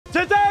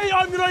Today,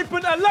 I'm going to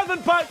open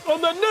 11 packs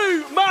on the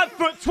new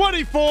MADFUT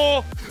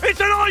 24. It's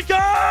an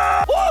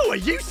icon! Oh, a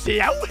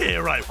UCL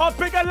hero. I'll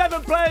pick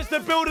 11 players to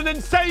build an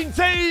insane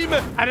team.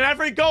 And in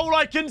every goal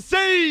I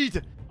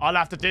concede, I'll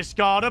have to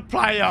discard a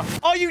player.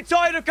 Are you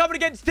tired of coming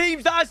against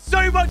teams that are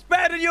so much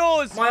better than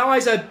yours? My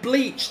eyes are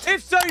bleached.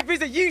 If so,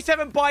 visit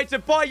U7Buy to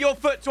buy your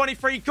FUT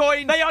 23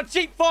 coin. They are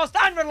cheap, fast,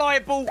 and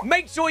reliable.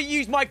 Make sure you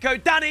use my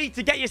code Danny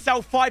to get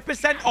yourself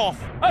 5%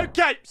 off.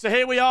 Okay, so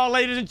here we are,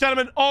 ladies and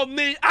gentlemen, on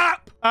the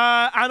app.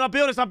 And I'll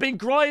be honest, I've been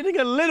grinding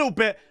a little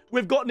bit.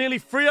 We've got nearly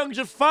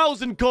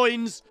 300,000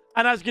 coins.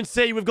 And as you can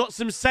see, we've got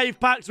some save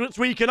packs which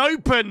we can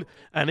open.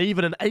 And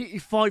even an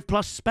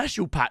 85+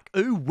 special pack.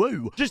 Ooh,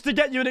 woo. Just to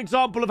get you an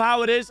example of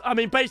how it is. I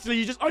mean, basically,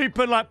 you just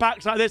open, like,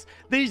 packs like this.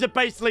 These are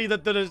basically the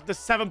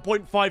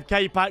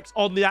 7.5k packs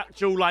on the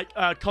actual, like,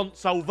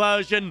 console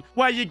version.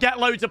 Where you get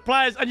loads of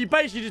players. And you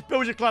basically just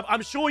build your club.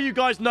 I'm sure you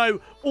guys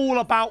know all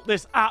about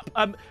this app.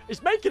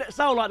 It's making it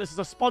sound like this is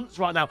a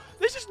sponsor right now.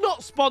 This is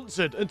not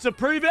sponsored. And to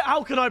prove it,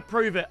 how can I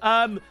prove it?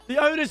 The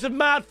owners of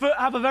MADFUT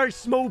have a very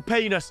small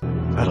penis.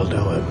 That'll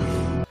do it.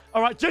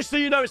 All right, just so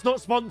you know, it's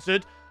not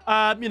sponsored,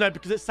 you know,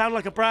 because it sounds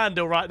like a brand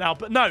deal right now.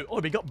 But no, oh,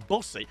 we got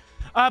bossy.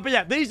 But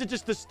yeah, these are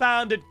just the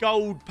standard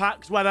gold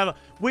packs, whatever.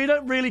 We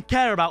don't really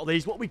care about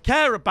these. What we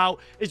care about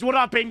is what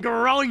I've been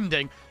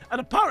grinding.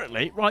 And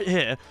apparently, right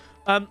here,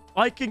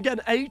 I can get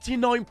an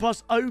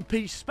 89+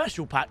 OP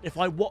special pack if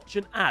I watch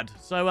an ad.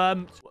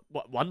 So,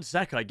 what, 1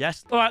 sec, I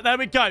guess. All right, there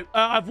we go.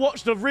 I've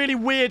watched a really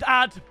weird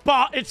ad,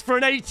 but it's for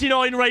an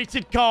 89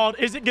 rated card.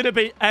 Is it going to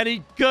be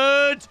any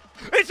good?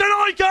 It's an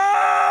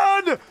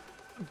icon!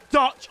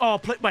 Dutch. Oh,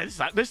 wait,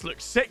 this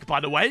looks sick, by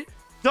the way.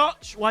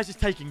 Dutch. Why is this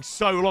taking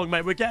so long,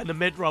 mate? We're getting the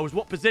mid-rolls.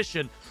 What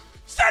position?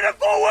 Send it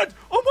forward!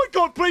 Oh, my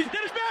God, please.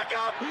 Dennis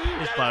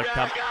Bergkamp! It's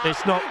Bergkamp.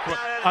 It's not...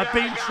 I've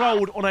been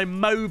trolled on a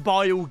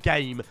mobile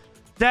game.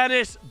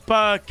 Dennis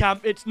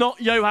Bergkamp. It's not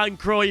Johan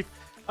Cruyff.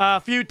 A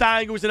few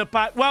dangles in the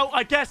back. Well,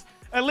 I guess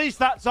at least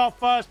that's our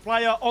first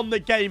player on the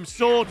game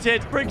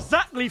sorted. For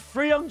exactly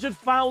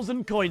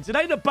 300,000 coins. It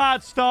ain't a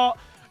bad start.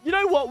 You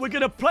know what? We're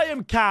going to play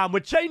him Cam.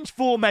 We'll change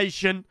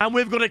formation. And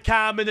we've got a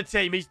Cam in the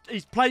team.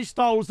 His play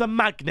style's a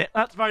magnet.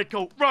 That's very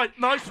cool. Right,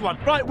 nice one.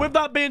 Right, with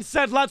that being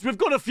said, lads, we've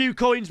got a few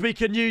coins we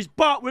can use.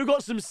 But we've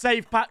got some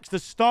save packs to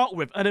start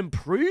with. An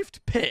improved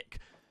pick.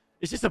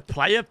 Is this a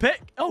player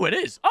pick? Oh, it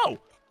is. Oh,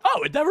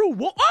 they're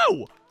all...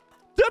 Oh,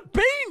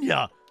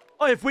 Dabina.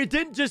 Oh, if we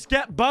didn't just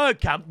get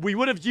Bergkamp, we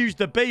would have used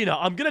Dabina.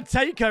 I'm going to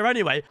take her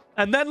anyway.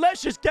 And then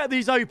let's just get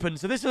these open.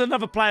 So this is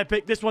another player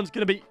pick. This one's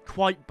going to be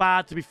quite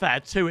bad, to be fair.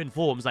 2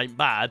 informs ain't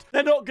bad.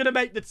 They're not going to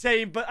make the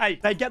team, but hey,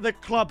 they get the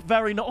club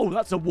very... Oh,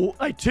 that's a walk.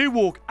 Hey, 2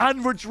 walk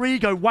and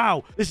Rodrigo.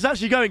 Wow. This is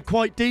actually going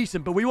quite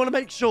decent, but we want to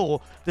make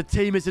sure the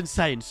team is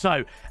insane.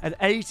 So an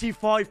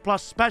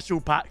 85+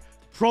 special pack.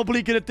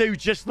 Probably going to do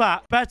just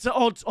that. Better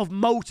odds of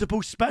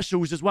multiple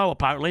specials as well,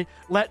 apparently.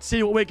 Let's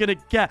see what we're going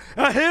to get.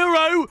 A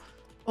hero!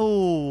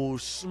 Oh,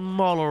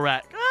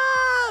 Smolarek.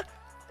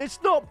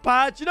 It's not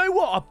bad. You know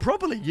what? I'll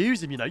probably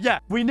use him, you know. Yeah,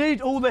 we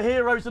need all the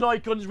heroes and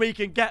icons we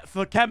can get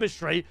for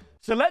chemistry.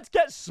 So let's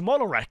get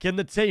Smolarek in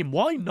the team.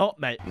 Why not,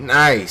 mate?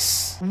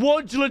 Nice.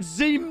 Wojla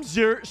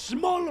Zimzer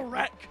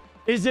Smolarek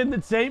is in the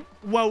team.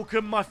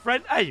 Welcome, my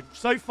friend. Hey,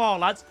 so far,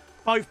 lads,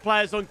 both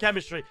players on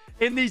chemistry.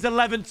 In these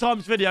 11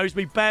 times videos,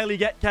 we barely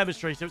get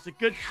chemistry, so it's a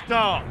good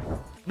start.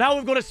 Now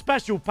we've got a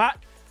special pack,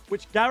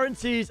 which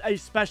guarantees a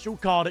special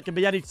card. It can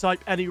be any type,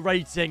 any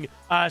rating.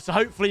 So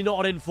hopefully not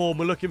on inform.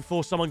 We're looking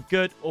for someone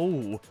good.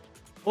 Oh,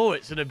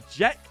 it's an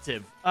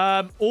objective.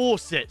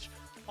 Orsic.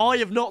 I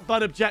have not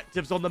done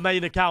objectives on the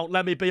main account,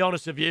 let me be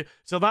honest with you.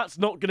 So that's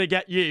not going to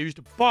get used.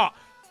 But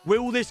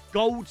will this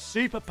gold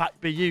super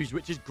pack be used,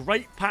 which is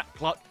great pack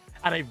luck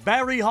and a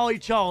very high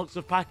chance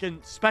of packing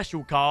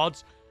special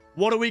cards?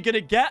 What are we going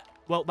to get?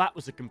 Well, that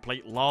was a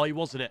complete lie,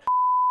 wasn't it?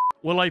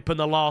 We'll open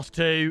the last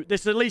 2.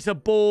 This is at least a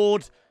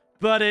board,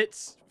 but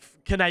it's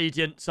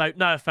Canadian, so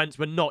no offense,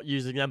 we're not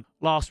using them.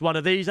 Last one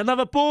of these.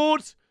 Another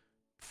board.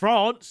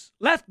 France.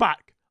 Left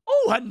back.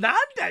 Oh,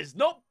 Hernandez.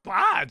 Not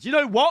bad. You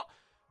know what?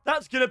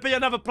 That's going to be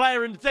another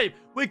player in the team.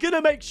 We're going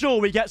to make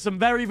sure we get some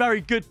very,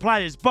 very good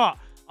players, but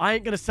I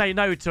ain't going to say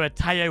no to a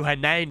Teo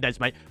Hernandez,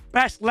 mate.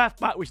 Best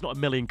left back. Well, it's not a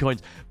million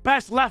coins.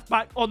 Best left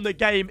back on the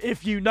game.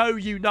 If you know,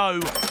 you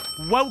know.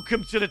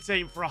 Welcome to the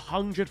team for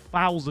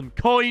 100,000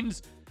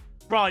 coins.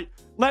 Right,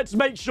 let's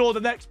make sure the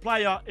next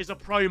player is a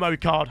promo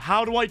card.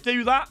 How do I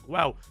do that?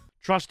 Well,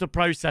 trust the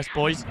process,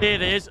 boys.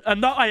 It is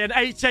an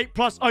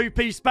 88+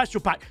 OP special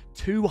pack.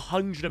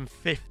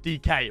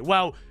 250k.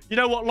 Well, you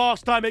know what?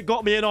 Last time it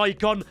got me an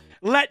icon.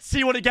 Let's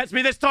see what it gets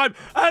me this time.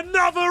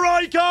 Another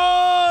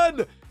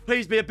icon!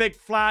 Please be a big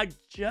flag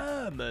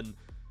German.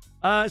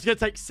 It's going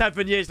to take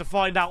 7 years to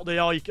find out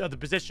the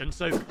position.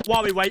 So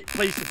while we wait,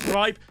 please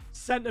subscribe.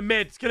 Centre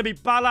mid. It's going to be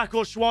Ballack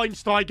or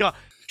Schweinsteiger.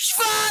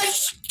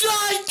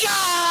 Schweinsteiger!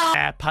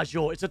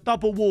 Pajor. It's a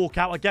double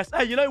walkout, I guess.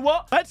 Hey, you know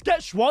what? Let's get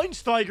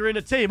Schweinsteiger in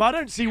a team. I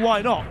don't see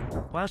why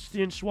not.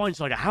 Bastian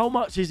Schweinsteiger. How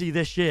much is he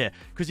this year?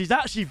 Because he's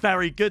actually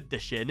very good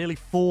this year. Nearly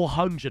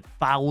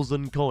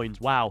 400,000 coins.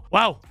 Wow.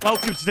 Wow.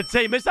 Welcome to the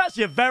team. It's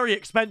actually a very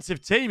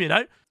expensive team, you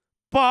know.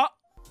 But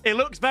it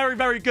looks very,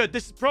 very good.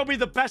 This is probably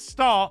the best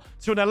start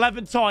to an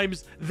 11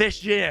 times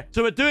this year.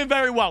 So we're doing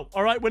very well,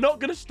 all right? We're not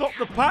going to stop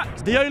the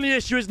packs. The only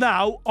issue is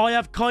now I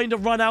have kind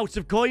of run out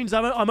of coins.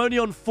 I'm only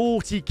on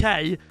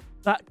 40k.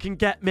 That can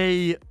get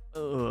me...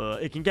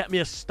 it can get me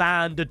a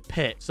standard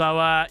pit.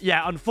 So,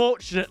 yeah,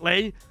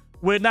 unfortunately,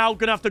 we're now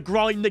going to have to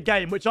grind the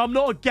game, which I'm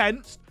not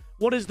against.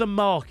 What is the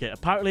market?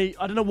 Apparently,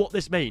 I don't know what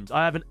this means.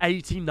 I have an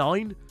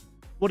 89.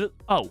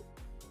 Oh,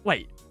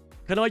 wait.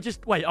 Can I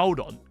just... Wait, hold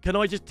on. Can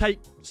I just take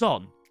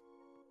Son?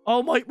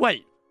 Oh, my...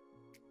 Wait.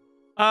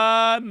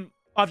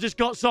 I've just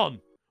got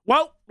Son.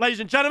 Well,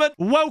 ladies and gentlemen,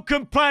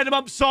 welcome Player of the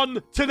Month Son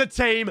to the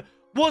team.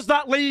 Was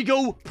that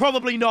legal?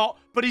 Probably not,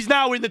 but he's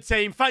now in the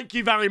team. Thank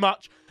you very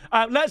much.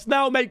 Let's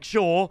now make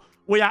sure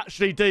we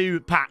actually do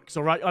packs,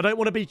 all right? I don't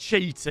want to be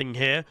cheating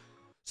here.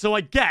 So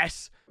I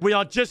guess we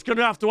are just going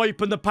to have to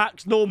open the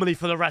packs normally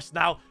for the rest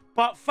now.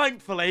 But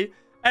thankfully,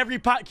 every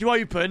pack you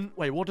open...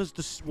 Wait, what does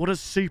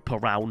super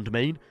round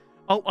mean?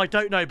 Oh, I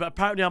don't know, but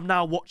apparently I'm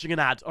now watching an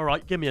ad. All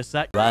right, give me a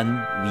sec.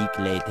 1 week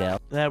later.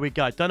 There we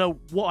go. Don't know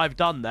what I've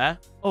done there.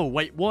 Oh,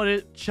 wait, what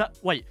is...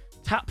 Wait,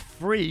 tap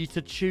 3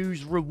 to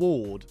choose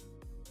reward.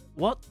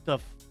 What the...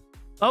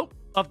 Oh,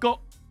 I've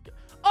got...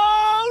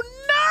 Oh,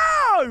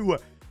 no!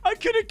 I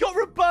could have got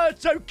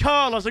Roberto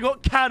Carlos. I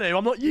got Canu.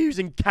 I'm not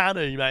using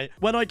Canu, mate.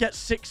 When I get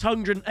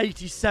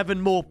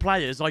 687 more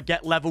players, I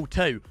get level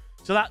 2.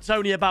 So that's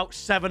only about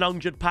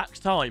 700 packs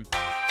time.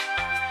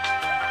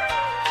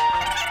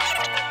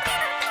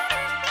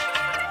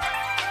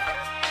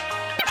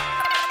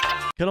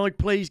 Can I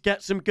please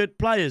get some good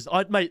players?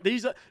 Mate,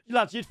 these are...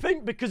 Lads, you'd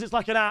think because it's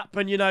like an app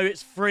and, you know,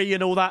 it's free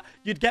and all that,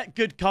 you'd get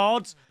good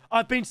cards.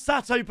 I've been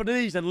sat opening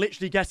these and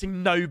literally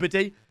getting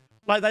nobody.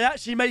 Like, they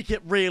actually make it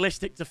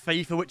realistic to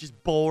FIFA, which is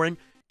boring.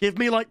 Give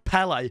me, like,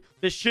 Pele.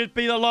 This should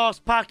be the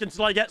last pack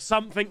until I get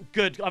something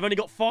good. I've only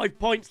got 5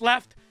 points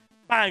left.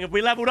 Bang, have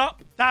we leveled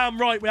up?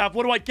 Damn right we have.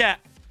 What do I get?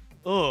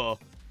 Oh,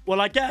 well,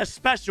 I get a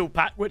special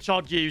pack, which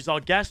I'd use, I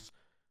guess.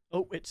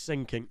 Oh, it's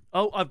sinking.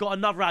 Oh, I've got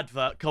another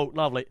advert. Cool,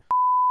 lovely.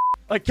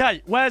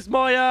 Okay, where's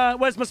my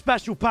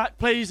special pack,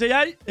 please,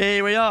 EA?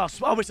 Here we are.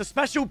 Oh, it's a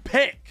special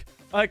pick.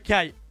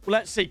 Okay, well,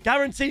 let's see.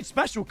 Guaranteed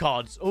special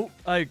cards. Oh,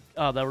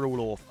 they're all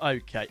off.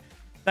 Okay.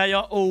 They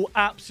are all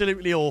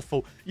absolutely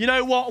awful. You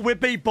know what? We'd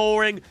be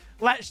boring.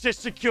 Let's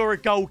just secure a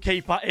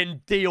goalkeeper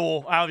in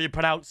Dior, however you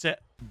pronounce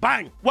it.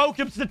 Bang!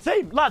 Welcome to the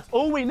team. Lads,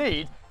 all we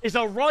need is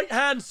a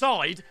right-hand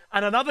side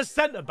and another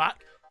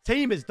centre-back.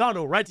 Team is done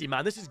already,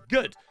 man. This is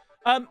good.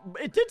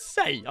 It did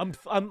say I'm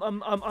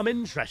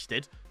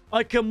interested.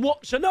 I can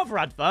watch another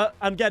advert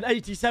and get an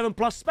 87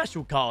 plus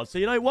special card. So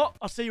you know what?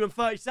 I'll see you in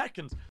 30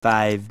 seconds.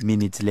 5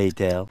 minutes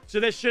later.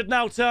 So this should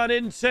now turn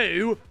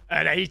into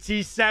an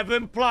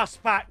 87 plus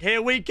pack.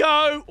 Here we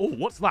go. Oh,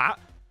 what's that?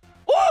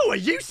 Oh, a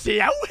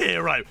UCL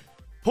hero.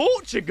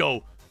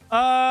 Portugal.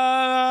 Futura.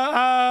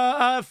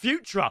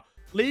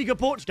 Liga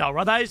Portugal,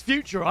 right? That is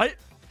Futura, right?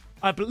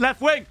 Left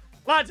wing.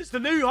 Lads, it's the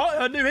new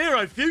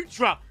hero,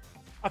 Futura.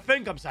 I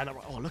think I'm saying that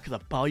right. Oh, look at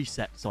the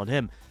biceps on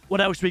him. What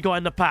else we got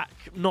in the pack?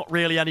 Not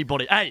really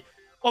anybody. Hey,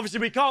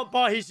 obviously we can't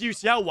buy his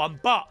UCL one,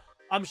 but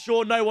I'm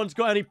sure no one's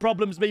got any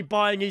problems me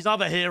buying his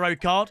other hero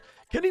card.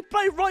 Can he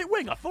play right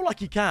wing? I feel like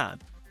he can.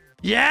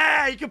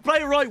 Yeah, he can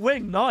play right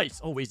wing.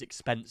 Nice. Oh, he's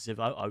expensive.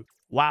 Oh.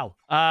 Wow.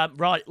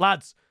 Right,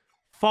 lads.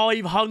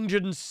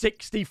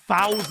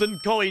 560,000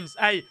 coins.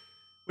 Hey,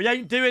 we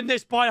ain't doing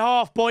this by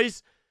half,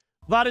 boys.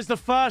 That is the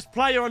first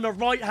player on the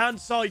right-hand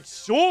side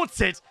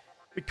sorted.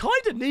 We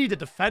kind of need a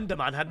defender,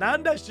 man.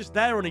 Hernandez just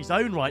there on his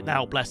own right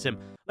now, bless him.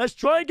 Let's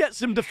try and get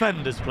some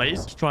defenders, please.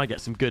 Let's try and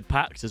get some good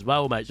packs as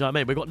well, mate. Do you know what I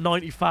mean? We've got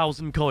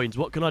 90,000 coins.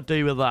 What can I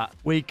do with that?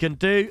 We can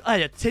do...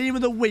 Hey, a Team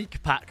of the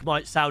Week pack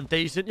might sound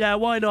decent. Yeah,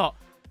 why not?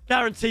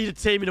 Guaranteed a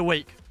Team of the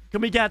Week.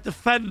 Can we get a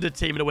defender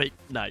Team of the Week?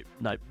 No.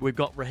 We've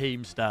got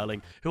Raheem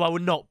Sterling, who I will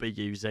not be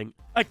using.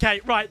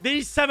 Okay, right.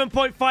 These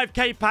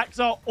 7.5k packs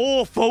are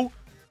awful.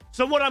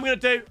 So what I'm going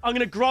to do, I'm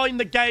going to grind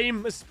the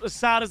game, as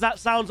sad as that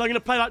sounds. I'm going to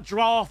play that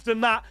draft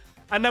and that.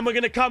 And then we're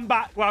going to come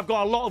back where I've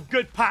got a lot of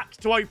good packs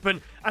to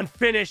open and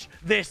finish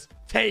this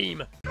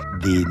team.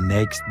 The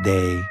next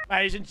day.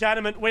 Ladies and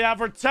gentlemen, we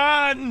have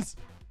returns.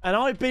 And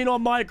I've been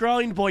on my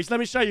grind, boys. Let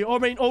me show you. I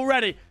mean,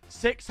 already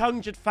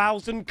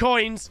 600,000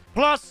 coins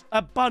plus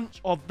a bunch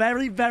of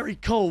very, very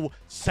cool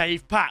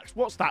save packs.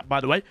 What's that,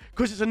 by the way?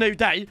 Because it's a new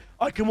day,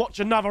 I can watch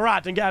another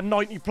ad and get a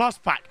 90 plus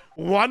pack.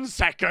 1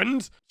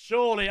 second.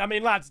 Surely, I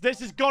mean, lads, this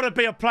has got to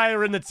be a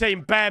player in the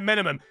team, bare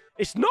minimum.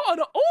 It's not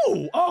an...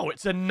 Oh,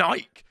 it's a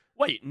Nike.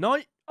 Wait,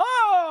 Nike?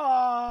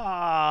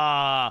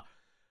 Ah!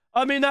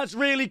 I mean, that's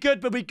really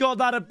good, but we got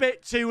that a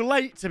bit too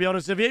late, to be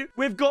honest with you.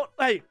 We've got...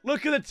 Hey,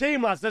 look at the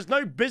team, lads. There's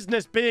no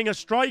business being a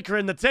striker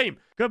in the team.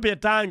 Could be a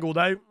dangle,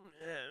 though.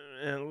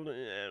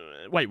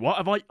 Wait, what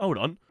have I... Hold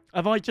on.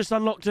 Have I just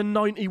unlocked a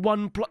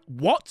 91 plus?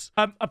 What?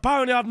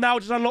 Apparently I've now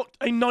just unlocked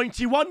a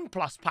 91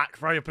 plus pack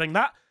for opening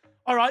that.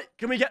 All right,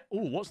 can we get...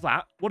 Oh, what's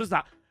that? What is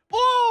that?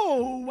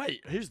 Oh, wait,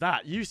 who's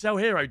that? You sell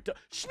hero.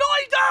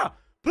 Schneider!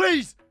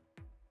 Please!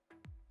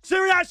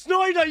 Syriac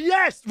Schneider,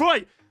 yes!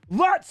 Right,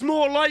 that's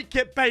more like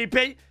it,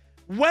 baby.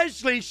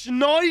 Wesley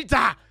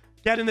Schneider.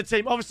 Get in the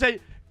team.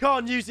 Obviously,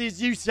 can't use his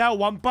UCL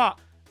one, but...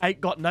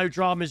 ain't got no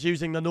dramas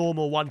using the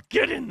normal one.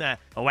 Get in there.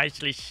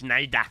 Wesley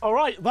Schneider. All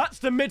right, that's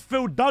the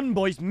midfield done,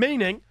 boys.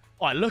 Meaning,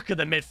 oh, look at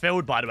the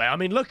midfield, by the way. I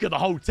mean, look at the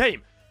whole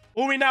team.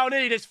 All we now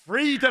need is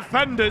 3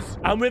 defenders.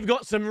 And we've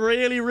got some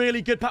really,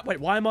 really good pack. Wait,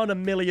 why am I on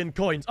 1 million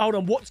coins? Hold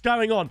on, what's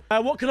going on?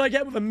 What can I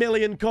get with 1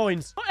 million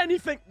coins? Not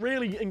anything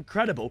really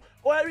incredible.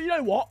 Well, you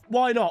know what?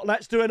 Why not?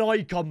 Let's do an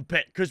icon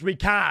pick, because we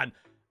can.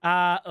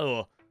 They're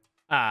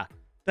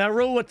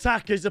all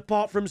attackers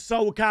apart from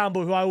Sol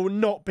Campbell, who I will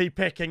not be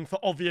picking for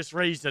obvious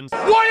reasons.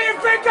 What do you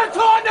think of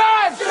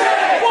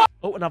Tottenham?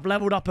 Oh, and I've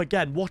leveled up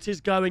again. What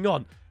is going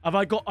on?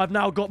 I've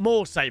now got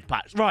more save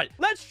packs. Right,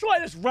 let's try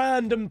this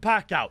random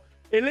pack out.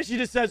 It literally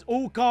just says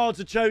all cards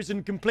are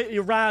chosen completely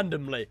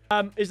randomly.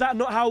 Is that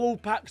not how all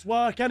packs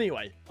work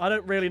anyway? I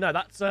don't really know.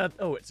 That's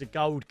oh, it's a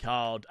gold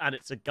card and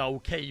it's a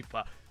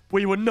goalkeeper.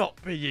 We will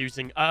not be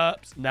using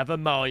Earps. Never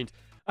mind.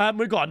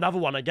 We've got another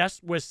one, I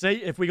guess. We'll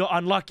see if we got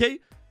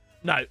unlucky.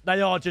 No,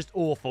 they are just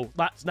awful.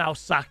 That's now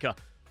Saka.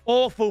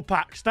 Awful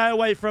pack. Stay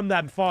away from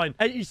them. Fine.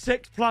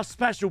 86 plus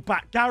special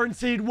pack.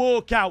 Guaranteed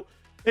walkout.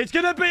 It's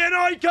going to be an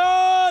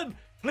icon.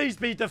 Please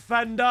be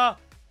defender.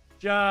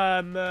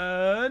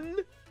 German.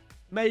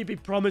 Maybe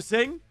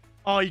promising.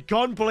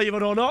 Icon, believe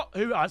it or not.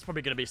 Who? Oh, it's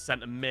probably going to be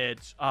centre mid.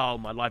 Oh,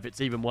 my life.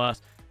 It's even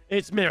worse.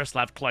 It's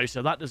Miroslav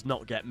Klose. That does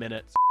not get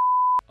minutes.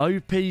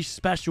 OP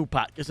special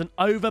pack. It's an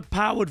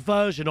overpowered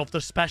version of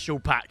the special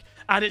pack.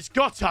 And it's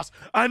got us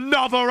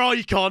another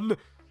icon.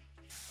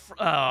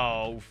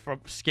 Oh,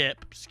 from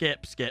skip. Hey,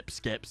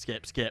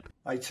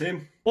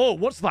 Tim. Oh,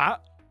 what's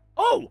that?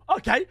 Oh,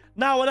 okay.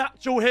 Now an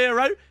actual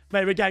hero.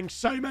 Maybe we're getting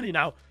so many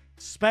now.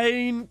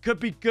 Spain could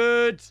be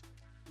good.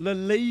 La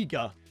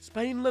Liga.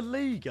 Spain, La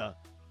Liga.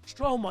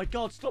 Oh, my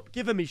God. Stop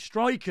giving me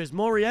strikers.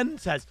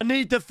 Morientes. I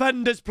need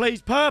defenders,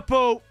 please.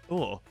 Purple.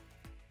 Oh.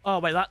 Oh,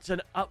 wait. That's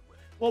an...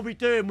 what are we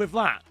doing with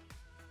that?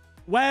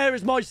 Where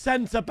is my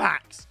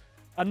centre-backs?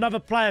 Another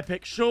player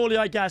pick. Surely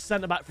I get a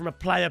centre-back from a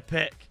player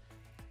pick.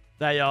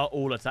 They are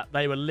all attack.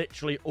 They were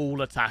literally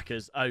all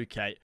attackers.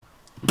 Okay.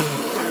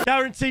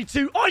 Guaranteed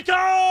 2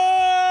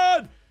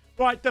 icon!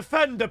 Right,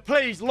 defender,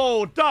 please,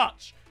 Lord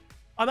Dutch.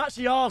 I'm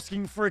actually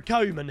asking for a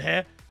Coman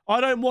here.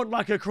 I don't want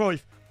like a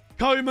Cruyff.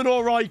 Coman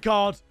or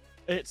Rijkaard.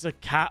 It's a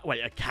cat.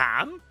 Wait, a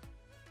Cam?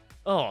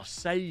 Oh,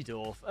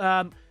 Seedorf.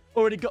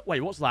 Already got...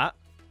 Wait, what's that?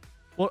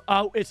 What?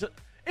 Oh, it's a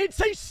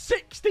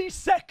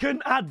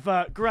 60-second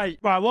advert. Great.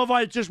 Right, what have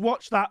I just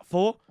watched that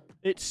for?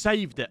 It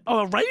saved it. Oh,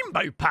 a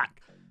rainbow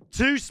pack.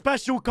 2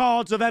 special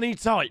cards of any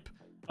type.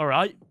 All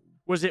right.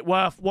 Was it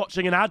worth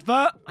watching an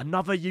advert?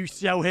 Another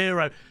UCL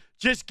hero.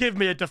 Just give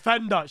me a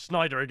defender.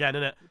 Schneider again,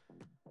 innit?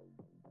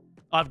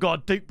 I've got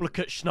a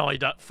duplicate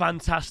Schneider.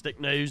 Fantastic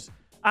news.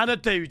 And a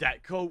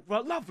Dudek. Cool.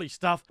 Well, lovely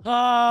stuff.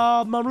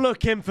 I'm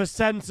looking for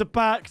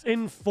centre-backs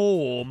in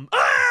form.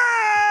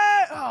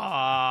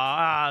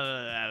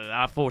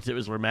 I thought it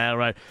was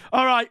Romero.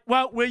 All right,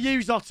 well, we'll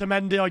use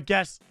Otamendi, I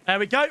guess. There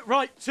we go.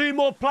 Right, 2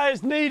 more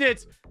players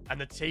needed. And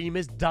the team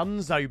is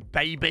donezo,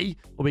 baby.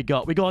 What we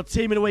got? We got a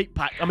team in a week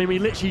pack. I mean, we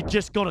literally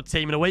just got a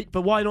team in a week,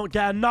 but why not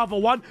get another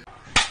one?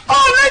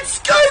 Oh, let's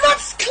go!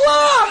 That's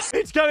class!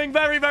 It's going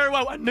very, very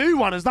well. A new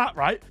one, is that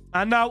right?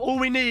 And now all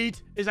we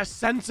need is a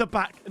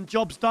centre-back, and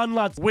job's done,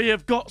 lads. We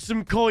have got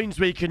some coins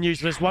we can use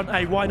for this one.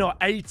 Hey, why not?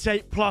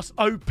 88 plus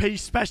OP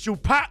special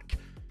pack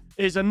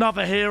is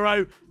another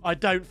hero. I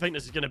don't think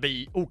this is going to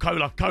be... Oh,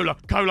 Cola.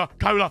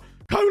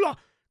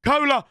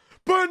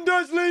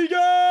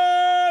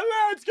 Bundesliga!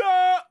 Let's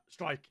go!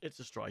 Strike. It's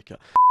a striker.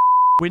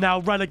 We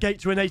now relegate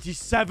to an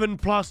 87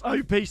 plus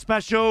OP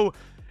special.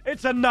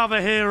 It's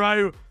another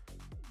hero.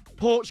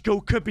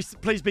 Portugal could be...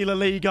 Please be La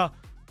Liga.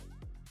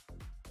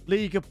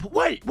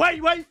 Wait.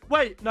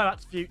 No,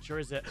 that's future,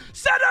 is it?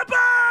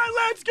 Centre-back!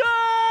 Let's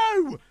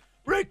go!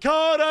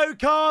 Ricardo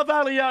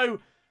Carvalho.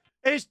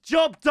 It's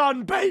job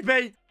done,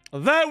 baby.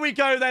 There we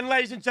go then,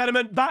 ladies and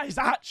gentlemen. That's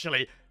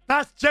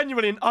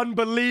genuinely an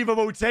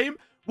unbelievable team.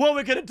 What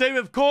we're going to do,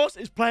 of course,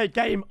 is play a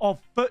game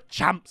of FUT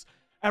Champs.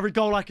 Every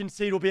goal I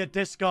concede will be a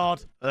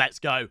discard. Let's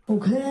go.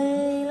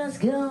 Okay, let's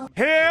go.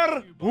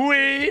 Here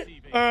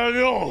we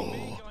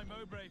go.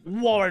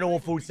 What an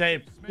awful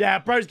team. Yeah,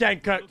 bro's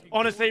getting cooked.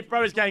 Honestly,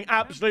 bro is getting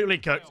absolutely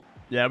cooked.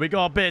 Yeah, we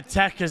got a bit of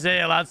techers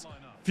here, lads.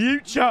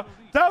 Future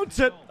down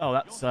to... Oh,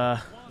 that's...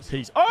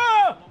 he's...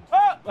 Oh!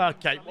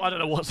 Okay, I don't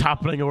know what's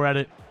happening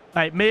already.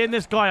 Hey, me and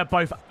this guy are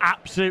both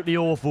absolutely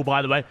awful,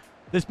 by the way.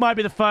 This might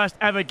be the first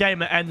ever game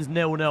that ends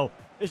 0-0.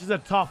 This is a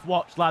tough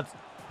watch, lads.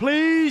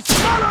 Please.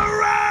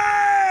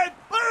 Red!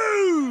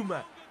 Boom!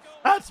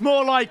 That's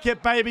more like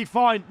it, baby.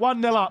 Fine.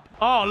 1-0 up.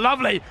 Oh,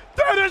 lovely.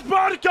 Dennis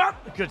Bergkamp.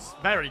 Good,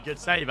 very good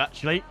save,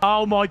 actually.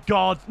 Oh, my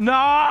God.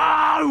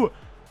 No!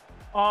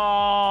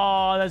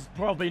 Oh, there's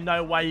probably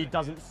no way he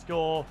doesn't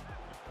score.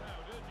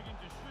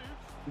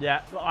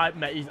 Yeah,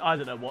 mate, I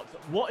don't know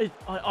what is...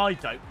 I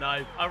don't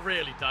know. I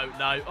really don't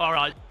know. All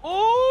right.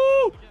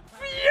 Oh,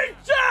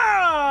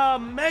 future,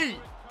 mate.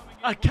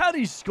 Can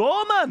he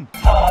score, man?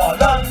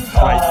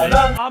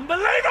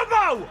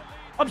 Unbelievable.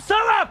 I'm so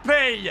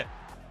happy.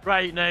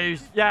 Great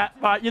news. Yeah,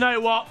 right. You know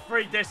what?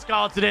 3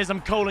 discards it is.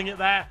 I'm calling it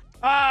there.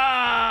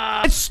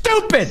 It's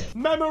stupid.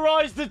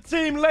 Memorize the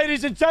team,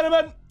 ladies and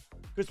gentlemen,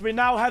 because we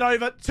now head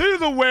over to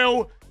the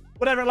wheel.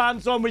 Whatever it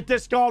lands on, we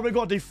discard. We've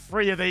got to do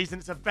 3 of these, and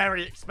it's a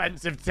very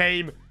expensive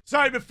team.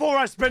 So before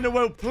I spin the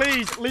wheel,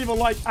 please leave a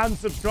like and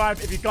subscribe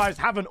if you guys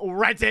haven't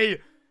already.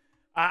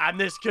 And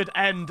this could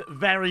end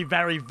very,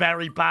 very,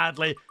 very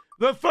badly.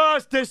 The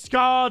first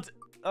discard.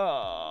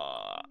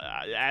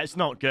 Yeah, it's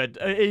not good.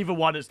 Either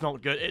one, it's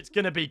not good. It's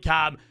going to be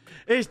Cam.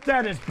 It's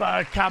Dennis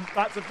Bergkamp.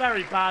 That's a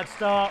very bad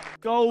start.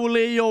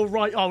 Goalie, all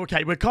right. Oh,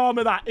 okay. We're calm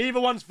with that. Either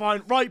one's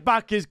fine. Right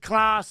back is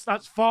class.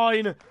 That's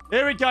fine.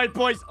 Here we go,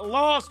 boys.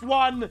 Last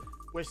one.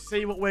 We'll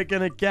see what we're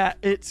going to get.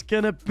 It's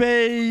going to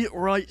be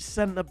right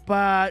centre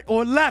back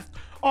or left.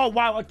 Oh,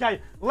 wow.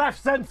 Okay.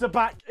 Left centre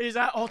back is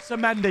at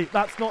Otamendi.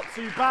 That's not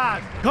too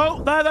bad.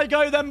 Cool. There they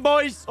go then,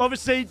 boys.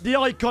 Obviously, the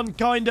icon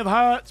kind of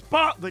hurts,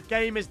 but the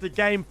game is the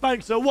game.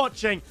 Thanks for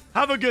watching.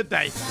 Have a good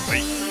day.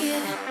 Peace.